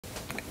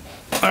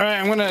All right,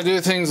 I'm gonna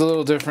do things a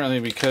little differently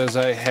because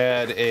I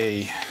had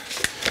a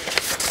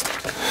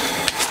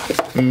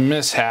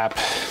mishap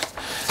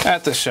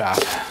at the shop.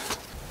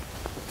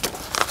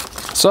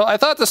 So I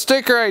thought the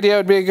sticker idea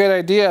would be a good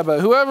idea,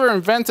 but whoever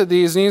invented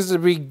these needs to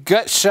be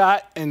gut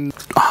shot and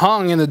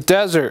hung in the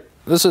desert.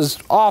 This is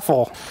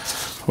awful.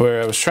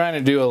 Where I was trying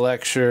to do a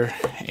lecture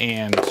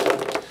and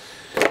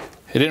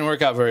it didn't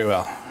work out very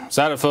well. It's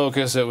out of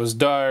focus, it was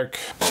dark,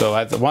 so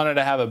I wanted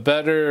to have a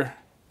better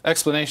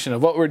explanation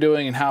of what we're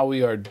doing and how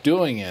we are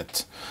doing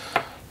it.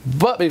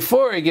 But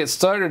before I get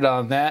started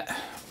on that,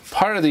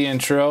 part of the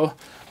intro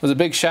was a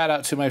big shout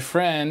out to my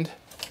friend,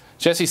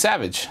 Jesse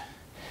Savage.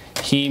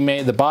 He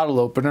made the bottle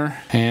opener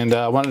and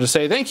I wanted to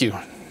say thank you.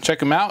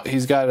 Check him out.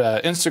 He's got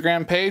an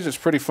Instagram page. It's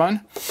pretty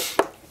fun.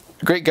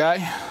 Great guy.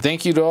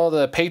 Thank you to all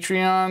the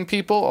Patreon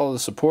people, all the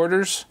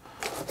supporters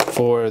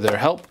for their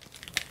help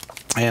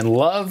and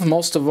love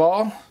most of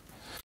all.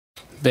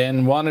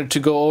 Then wanted to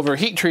go over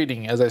heat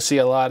treating as I see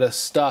a lot of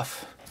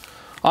stuff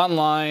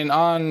online,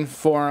 on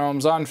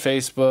forums, on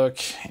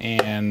Facebook,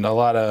 and a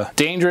lot of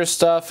dangerous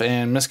stuff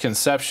and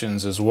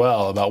misconceptions as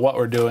well about what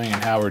we're doing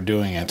and how we're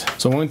doing it.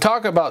 So when we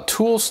talk about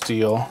tool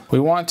steel, we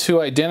want to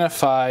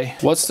identify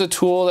what's the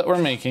tool that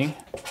we're making,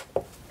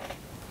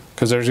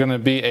 because there's going to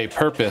be a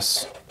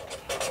purpose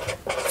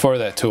for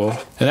that tool.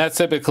 And that's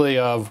typically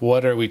of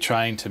what are we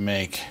trying to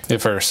make.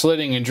 If we're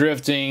slitting and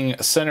drifting,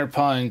 a center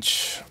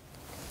punch,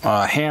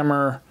 a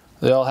hammer,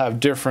 they all have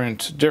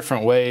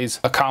different ways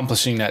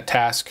accomplishing that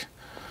task.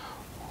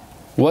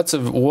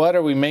 What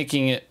are we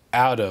making it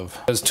out of?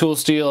 Because tool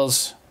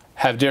steels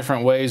have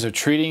different ways of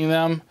treating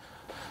them.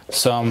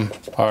 Some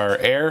are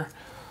air,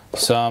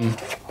 some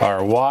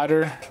are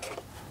water,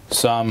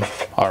 some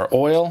are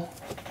oil,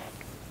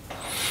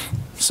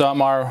 some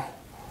are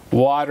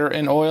water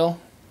and oil.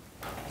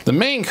 The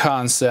main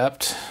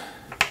concept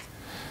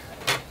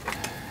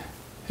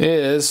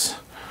is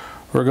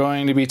we're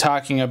going to be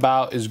talking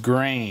about is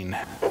grain.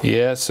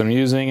 Yes, I'm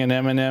using an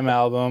Eminem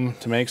album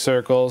to make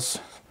circles.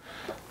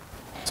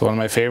 It's one of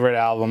my favorite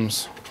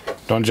albums.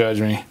 Don't judge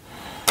me.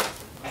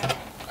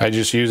 I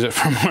just use it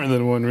for more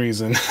than one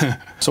reason.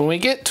 So when we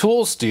get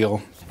tool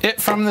steel, it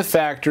from the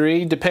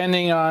factory,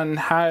 depending on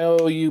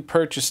how you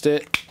purchased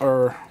it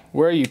or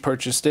where you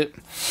purchased it,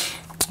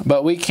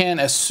 but we can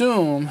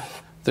assume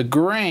the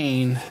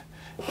grain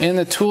in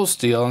the tool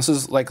steel, and this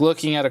is like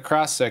looking at a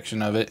cross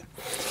section of it,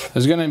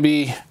 there's going to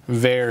be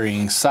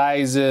varying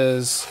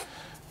sizes,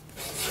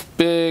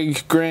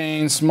 big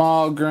grain,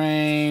 small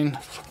grain,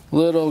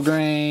 little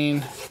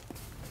grain.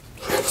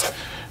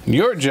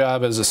 Your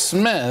job as a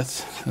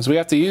smith is we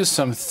have to use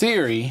some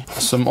theory.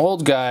 Some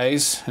old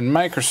guys and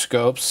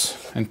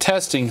microscopes and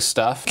testing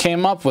stuff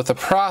came up with a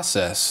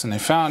process, and they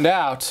found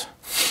out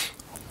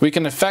we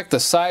can affect the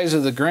size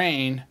of the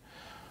grain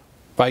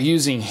by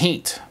using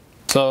heat.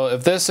 So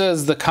if this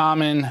is the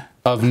common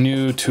of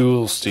new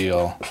tool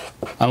steel,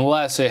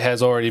 unless it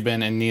has already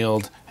been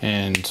annealed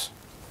and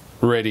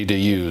ready to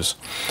use.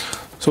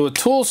 So with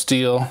tool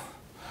steel,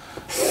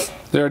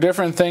 there are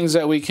different things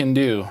that we can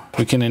do.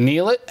 We can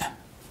anneal it,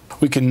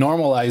 we can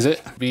normalize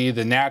it, be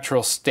the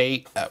natural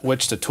state at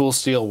which the tool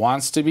steel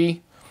wants to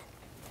be,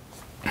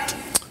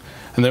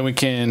 and then we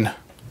can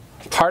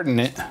harden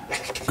it.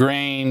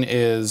 Grain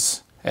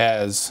is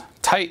as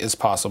tight as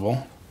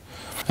possible,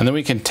 and then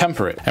we can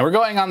temper it. And we're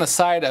going on the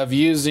side of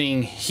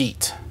using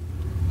heat.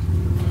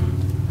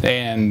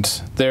 And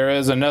there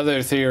is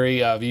another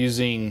theory of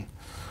using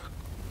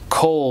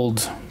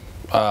cold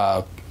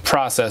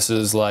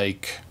processes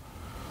like,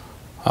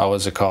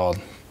 what's it called?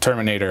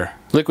 Terminator.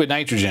 Liquid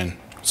nitrogen.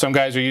 Some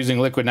guys are using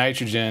liquid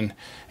nitrogen,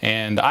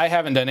 and I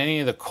haven't done any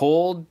of the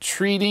cold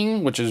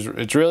treating, which is,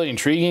 it's really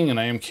intriguing and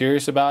I am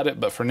curious about it,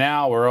 but for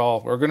now we're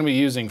going to be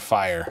using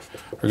fire.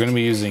 We're going to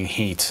be using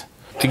heat.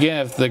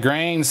 Again, if the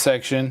grain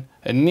section,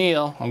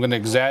 anneal, I'm going to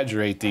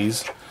exaggerate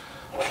these,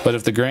 but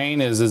if the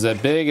grain is as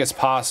big as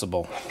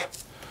possible,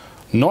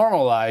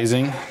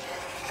 normalizing,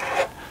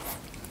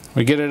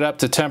 we get it up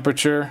to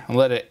temperature and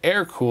let it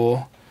air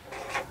cool,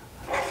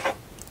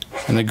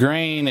 and the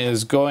grain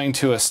is going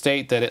to a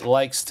state that it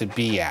likes to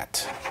be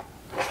at.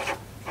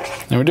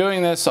 And we're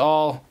doing this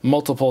all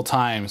multiple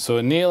times. So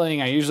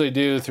annealing I usually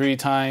do 3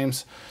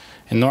 times,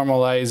 and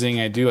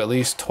normalizing I do at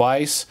least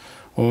twice.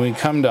 When we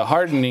come to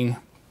hardening,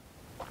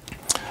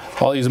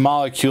 all these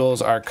molecules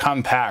are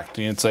compact,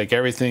 and it's like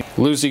everything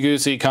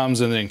loosey-goosey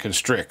comes and then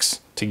constricts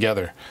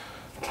together.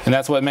 And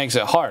that's what makes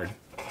it hard,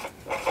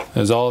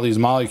 is all these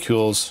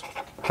molecules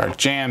are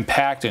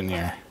jam-packed in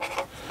here.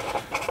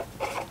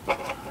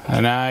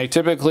 And I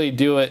typically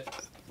do it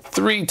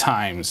 3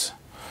 times.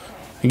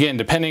 Again,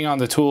 depending on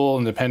the tool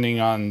and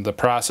depending on the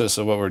process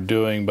of what we're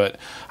doing, but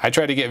I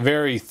try to get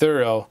very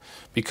thorough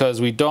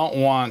because we don't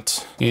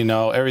want, you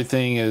know,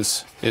 everything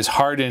is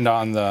hardened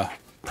on the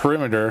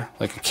perimeter,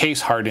 like a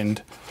case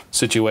hardened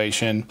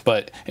situation,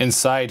 but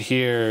inside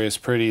here is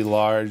pretty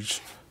large,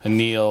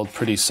 annealed,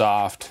 pretty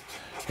soft.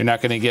 You're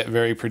not going to get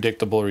very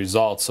predictable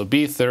results. So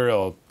be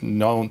thorough.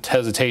 Don't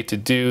hesitate to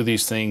do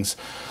these things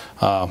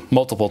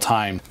multiple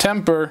times.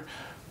 Temper,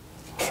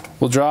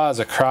 we'll draw as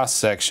a cross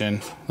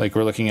section, like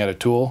we're looking at a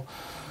tool.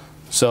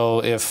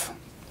 So if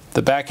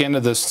the back end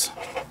of this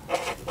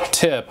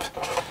tip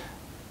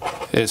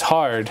is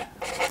hard,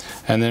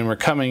 and then we're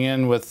coming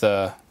in with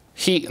the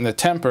heat and the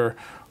temper,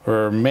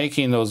 we're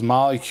making those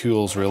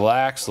molecules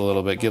relax a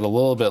little bit, get a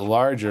little bit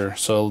larger,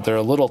 so they're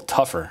a little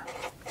tougher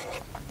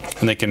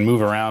and they can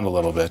move around a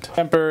little bit.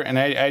 Temper, and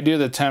I do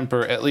the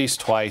temper at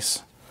least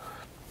twice.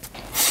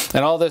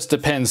 And all this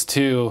depends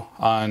too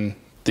on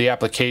the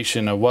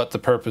application of what the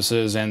purpose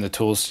is and the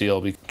tool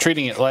steel.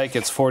 Treating it like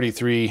it's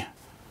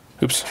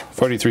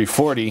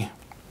 4340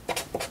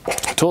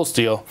 tool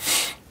steel,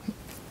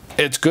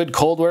 it's good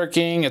cold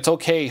working, it's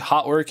okay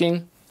hot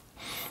working,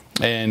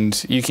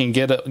 and you can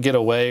get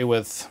away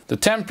with the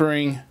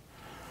tempering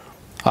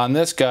on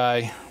this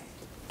guy.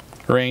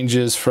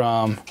 Ranges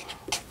from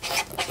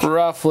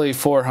roughly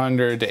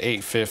 400 to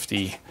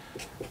 850.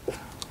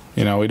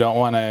 You know, we don't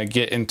want to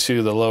get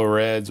into the low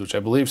reds, which I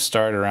believe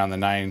start around the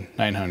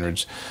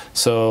 900s.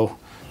 So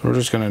we're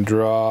just going to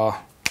draw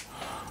a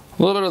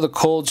little bit of the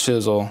cold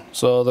chisel.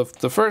 So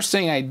the first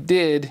thing I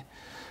did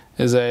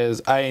is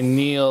I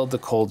annealed the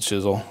cold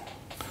chisel,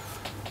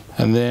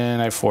 and then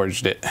I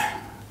forged it.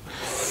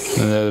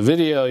 In the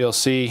video you'll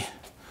see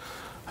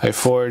I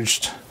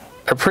forged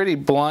a pretty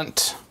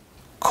blunt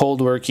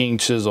cold working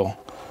chisel.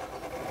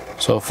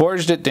 So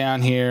forged it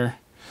down here,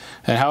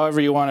 and however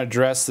you want to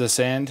dress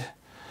this end,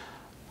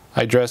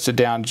 I dressed it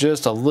down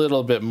just a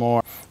little bit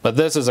more. But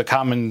this is a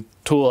common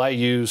tool I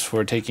use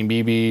for taking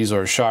BBs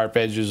or sharp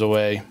edges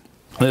away.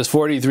 This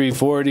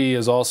 4340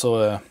 is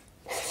also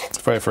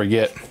before I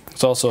forget,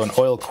 it's also an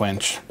oil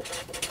quench.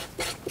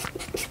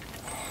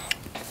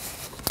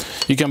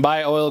 You can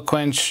buy oil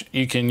quench,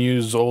 you can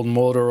use old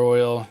motor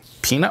oil.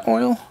 Peanut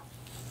oil?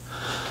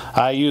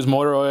 I use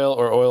motor oil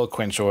or oil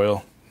quench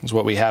oil, is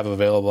what we have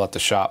available at the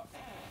shop.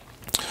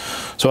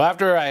 So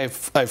after I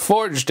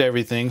forged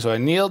everything, so I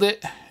annealed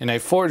it and I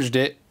forged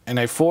it, and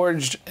I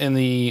forged in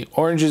the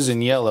oranges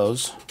and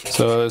yellows.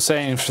 So I was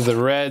saying for the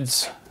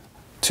reds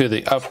to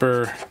the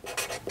upper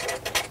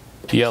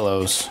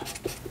yellows.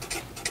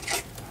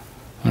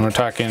 And we're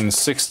talking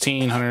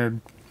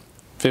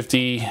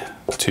 1650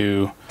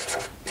 to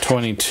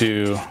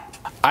 22.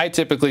 I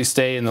typically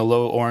stay in the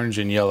low orange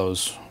and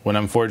yellows when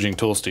I'm forging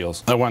tool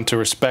steels. I want to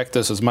respect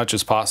this as much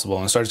as possible.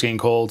 When it starts getting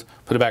cold,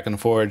 put it back in the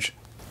forge.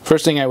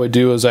 First thing I would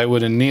do is I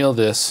would anneal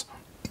this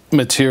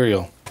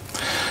material.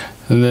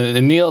 And the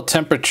anneal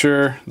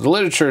temperature, the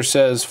literature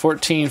says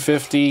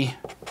 1450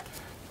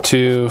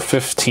 to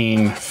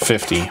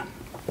 1550.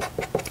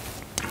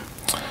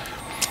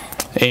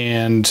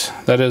 And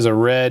that is a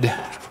red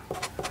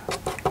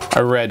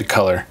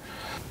color.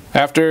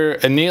 After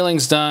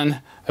annealing's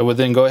done, I would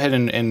then go ahead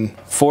and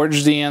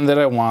forge the end that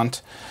I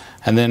want,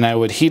 and then I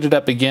would heat it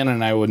up again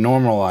and I would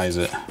normalize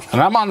it.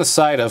 And I'm on the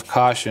side of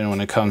caution when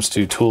it comes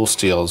to tool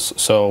steels.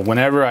 So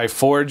whenever I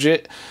forge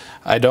it,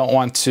 I don't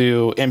want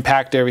to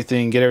impact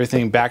everything, get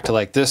everything back to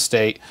like this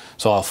state.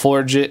 So I'll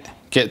forge it,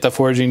 get the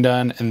forging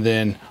done, and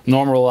then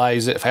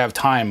normalize it. If I have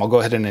time, I'll go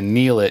ahead and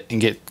anneal it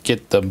and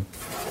get the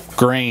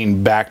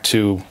grain back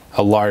to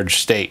a large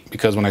state,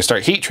 because when I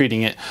start heat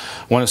treating it,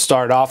 I want to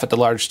start off at the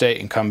large state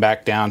and come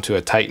back down to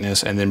a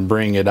tightness and then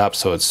bring it up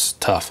so it's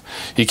tough.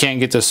 You can't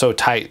get this so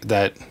tight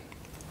that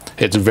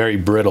it's very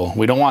brittle.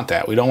 We don't want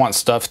that. We don't want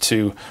stuff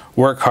to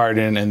work hard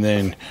in and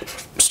then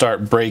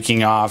start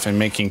breaking off and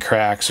making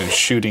cracks and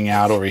shooting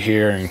out over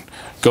here and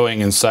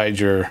going inside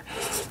your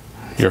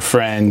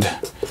friend.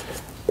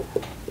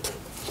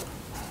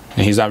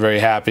 And he's not very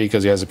happy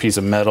because he has a piece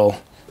of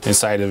metal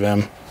inside of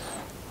him.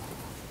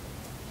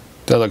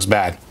 That looks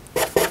bad.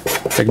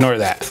 Ignore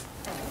that.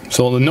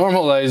 So the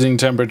normalizing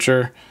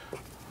temperature,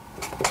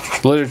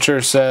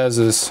 literature says,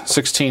 is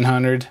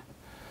 1600,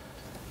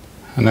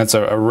 and that's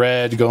a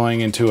red going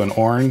into an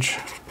orange.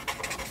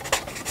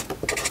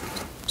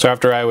 So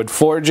after I would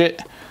forge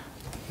it,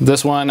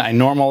 this one I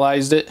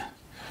normalized it,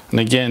 and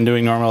again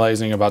doing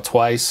normalizing about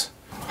twice.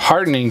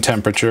 Hardening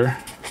temperature,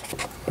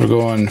 we're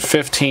going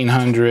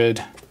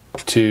 1500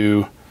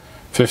 to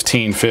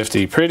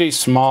 1550. Pretty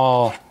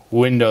small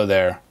window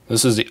there.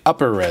 This is the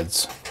upper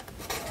reds.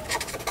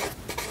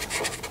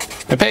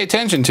 And pay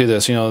attention to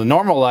this, you know, the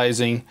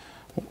normalizing,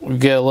 we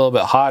get a little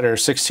bit hotter,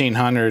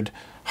 1600.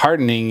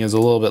 Hardening is a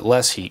little bit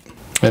less heat.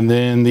 And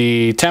then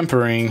the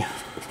tempering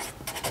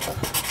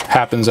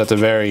happens at the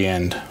very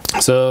end.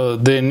 So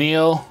the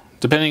anneal,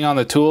 depending on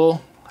the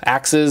tool,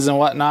 axes and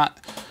whatnot,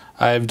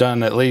 I've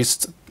done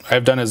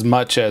as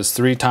much as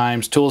 3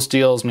 times. Tool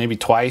steels, maybe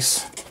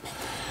twice.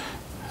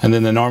 And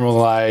then the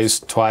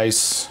normalized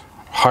twice.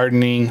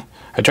 Hardening,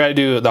 I try to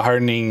do the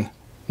hardening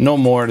no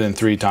more than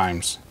 3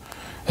 times.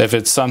 If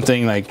it's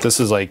something like, this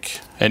is like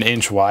an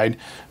inch wide,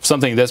 if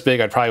something this big,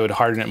 I probably would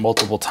harden it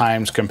multiple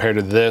times. Compared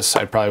to this,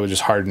 I probably would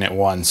just harden it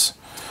once.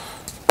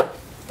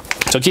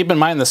 So keep in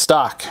mind the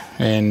stock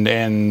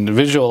and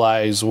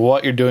visualize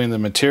what you're doing to the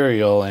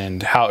material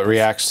and how it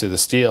reacts to the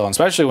steel. And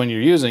especially when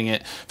you're using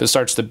it, if it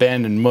starts to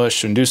bend and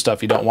mush and do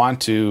stuff you don't want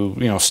to,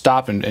 you know,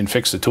 stop and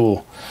fix the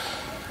tool.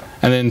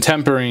 And then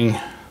tempering,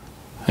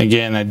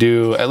 again, I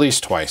do at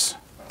least twice.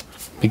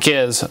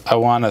 because I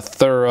want a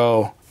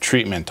thorough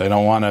treatment. I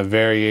don't want a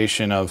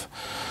variation of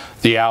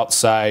the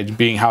outside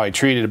being how I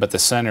treated it, but the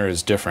center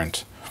is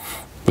different.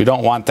 We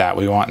don't want that.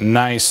 We want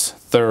nice,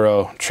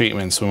 thorough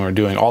treatments when we're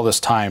doing all this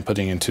time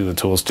putting into the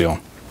tool steel.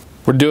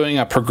 We're doing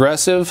a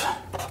progressive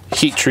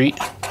heat treat.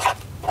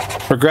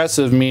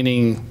 Progressive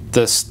meaning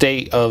the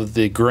state of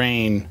the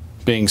grain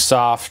being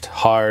soft,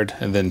 hard,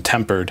 and then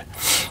tempered.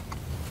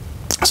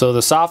 So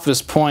the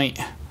softest point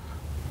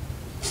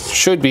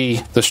should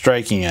be the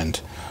striking end,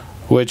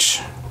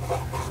 which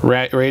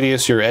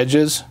radius your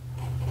edges.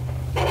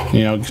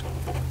 You know,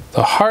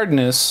 the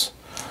hardness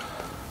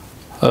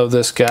of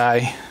this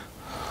guy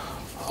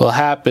will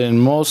happen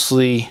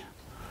mostly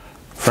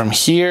from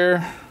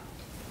here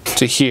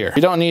to here.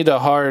 You don't need to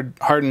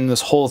harden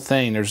this whole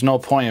thing. There's no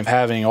point of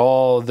having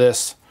all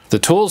this, the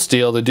tool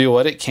steel, to do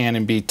what it can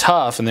and be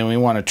tough, and then we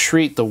want to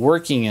treat the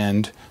working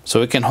end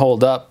so it can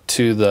hold up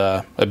to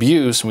the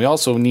abuse. And we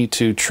also need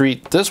to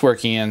treat this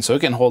working end so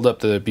it can hold up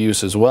to the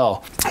abuse as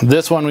well.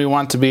 This one we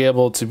want to be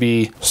able to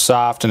be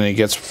soft, and it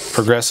gets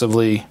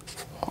progressively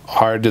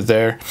hard to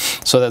there,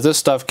 so that this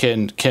stuff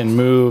can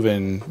move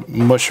and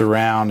mush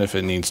around if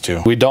it needs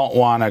to. We don't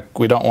want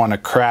to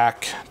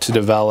crack to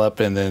develop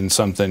and then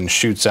something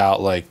shoots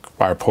out like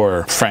our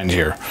poor friend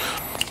here.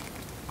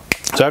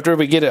 So after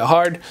we get it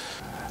hard,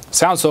 it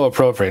sounds so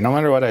appropriate. No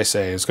matter what I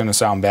say, it's going to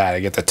sound bad.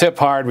 I get the tip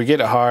hard, we get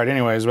it hard.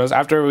 Anyways,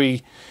 after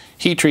we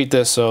heat treat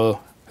this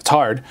so it's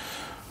hard,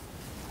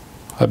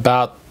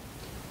 about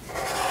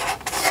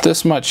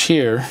this much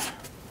here,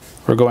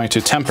 we're going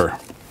to temper.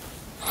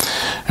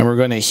 And we're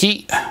going to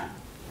heat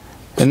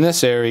in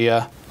this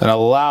area and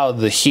allow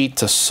the heat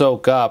to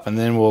soak up, and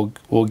then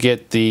we'll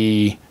get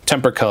the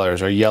temper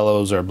colors, or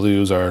yellows, or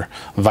blues, or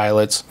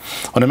violets.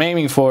 What I'm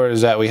aiming for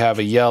is that we have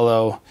a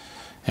yellow,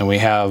 and we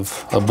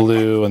have a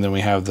blue, and then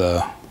we have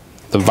the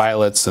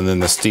violets, and then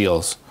the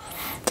steels.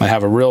 I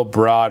have a real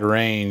broad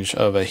range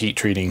of a heat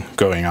treating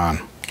going on.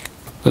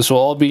 This will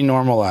all be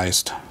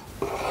normalized.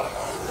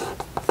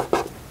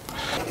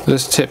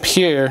 This tip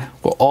here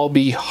will all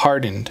be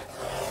hardened.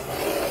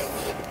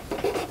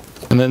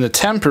 And then the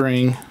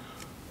tempering,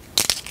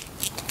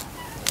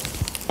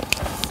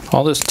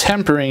 all this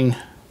tempering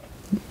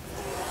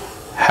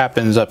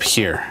happens up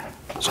here.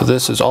 So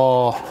this is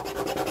all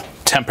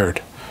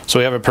tempered. So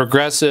we have a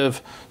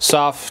progressive,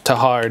 soft to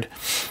hard.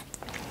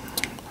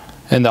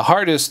 And the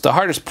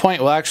hardest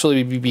point will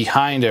actually be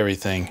behind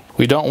everything.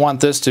 We don't want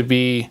this to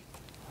be,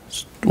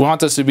 we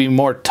want this to be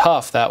more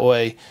tough. That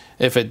way,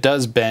 if it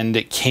does bend,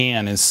 it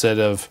can, instead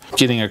of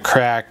getting a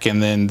crack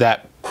and then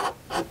that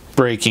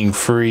breaking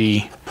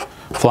free,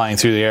 flying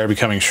through the air,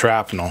 becoming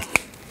shrapnel.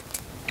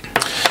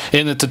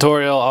 In the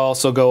tutorial, I'll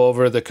also go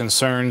over the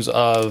concerns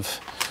of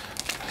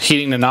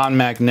heating to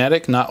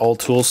non-magnetic. Not all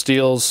tool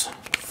steels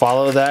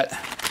follow that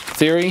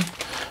theory,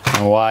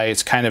 and why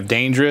it's kind of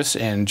dangerous,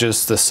 and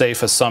just the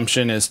safe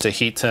assumption is to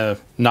heat to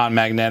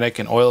non-magnetic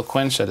and oil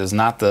quench. That is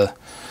not the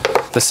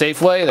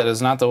safe way. That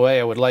is not the way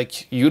I would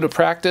like you to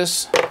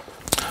practice.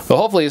 But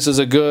hopefully this is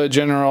a good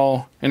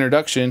general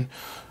introduction,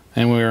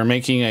 and we are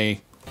making a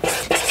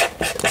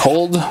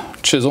cold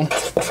chisel.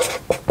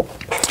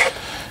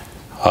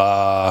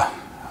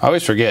 I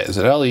always forget, is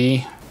it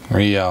L-E or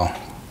E-L?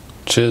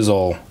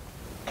 Chisel.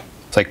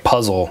 It's like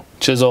puzzle.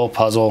 Chisel,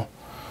 puzzle.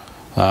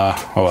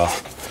 Oh well.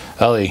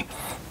 L-E.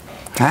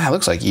 It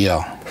looks like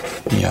E-L.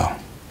 E-L.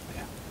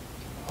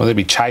 Well, it'd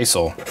be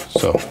Chisel,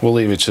 so we'll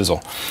leave it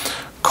chisel.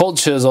 Cold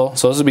chisel,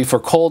 so this would be for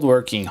cold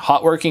working.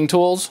 Hot working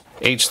tools,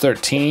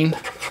 H13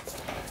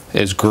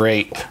 is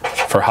great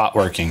for hot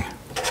working.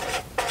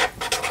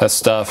 That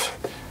stuff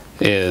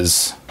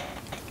is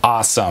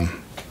awesome.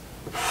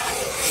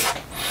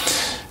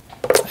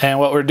 And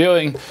what we're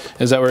doing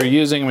is that we're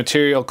using a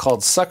material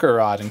called sucker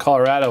rod. In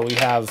Colorado, we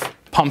have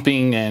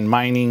pumping and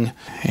mining,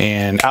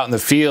 and out in the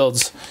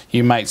fields,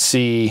 you might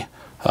see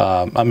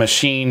a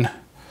machine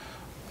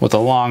with a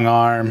long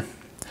arm,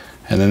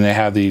 and then they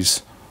have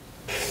these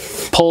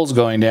poles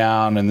going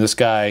down, and this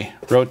guy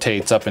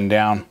rotates up and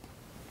down.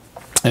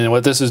 And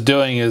what this is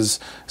doing is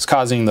it's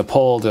causing the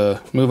pole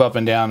to move up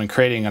and down and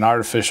creating an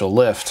artificial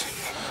lift,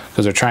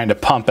 because they're trying to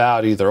pump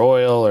out either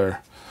oil or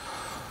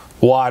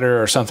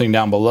water or something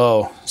down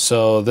below.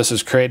 So this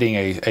is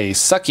creating a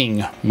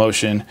sucking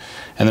motion,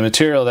 and the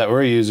material that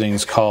we're using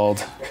is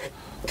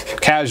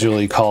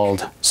casually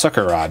called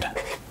sucker rod.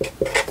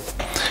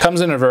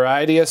 Comes in a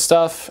variety of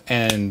stuff,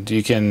 and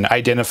you can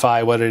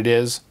identify what it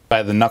is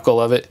by the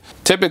knuckle of it.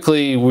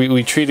 Typically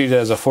we treat it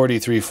as a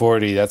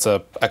 4340. That's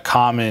a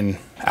common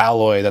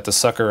alloy that the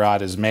sucker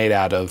rod is made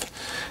out of,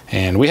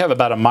 and we have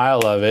about a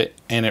mile of it,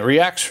 and it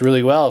reacts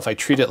really well if I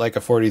treat it like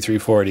a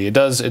 4340. It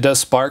does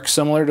spark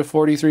similar to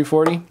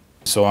 4340,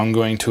 so I'm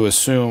going to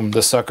assume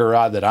the sucker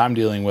rod that I'm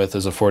dealing with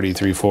is a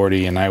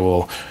 4340, and I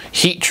will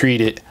heat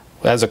treat it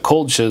as a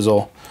cold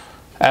chisel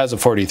as a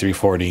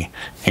 4340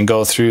 and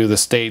go through the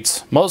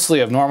states mostly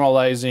of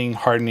normalizing,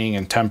 hardening,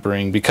 and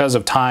tempering. Because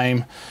of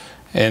time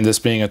and this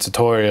being a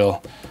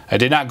tutorial, I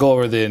did not go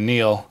over the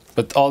anneal,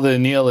 but all the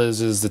anneal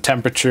is the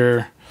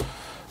temperature,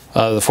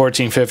 the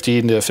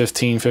 1450 to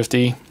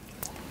 1550,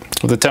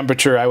 With the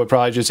temperature, I would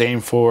probably just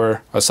aim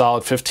for a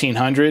solid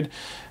 1500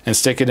 and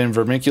stick it in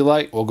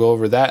vermiculite. We'll go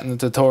over that in the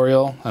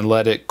tutorial and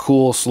let it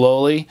cool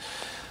slowly.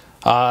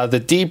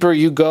 The deeper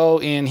you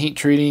go in heat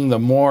treating, the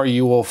more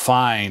you will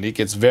find. It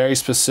gets very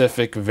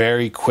specific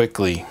very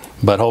quickly.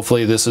 But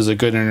hopefully this is a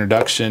good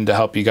introduction to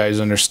help you guys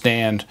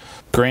understand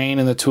grain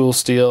in the tool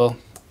steel,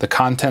 the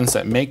contents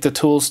that make the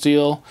tool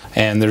steel,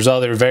 and there's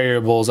other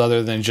variables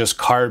other than just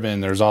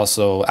carbon. There's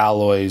also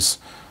alloys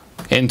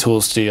in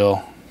tool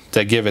steel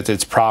that give it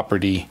its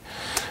property.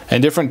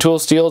 And different tool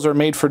steels are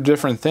made for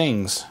different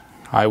things.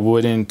 I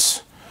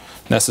wouldn't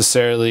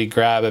necessarily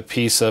grab a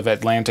piece of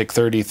Atlantic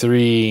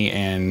 33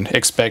 and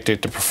expect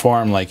it to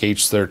perform like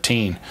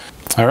H13.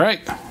 All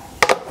right,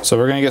 so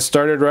we're gonna get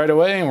started right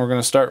away, and we're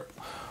gonna start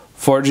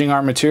forging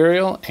our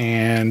material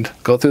and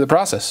go through the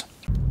process.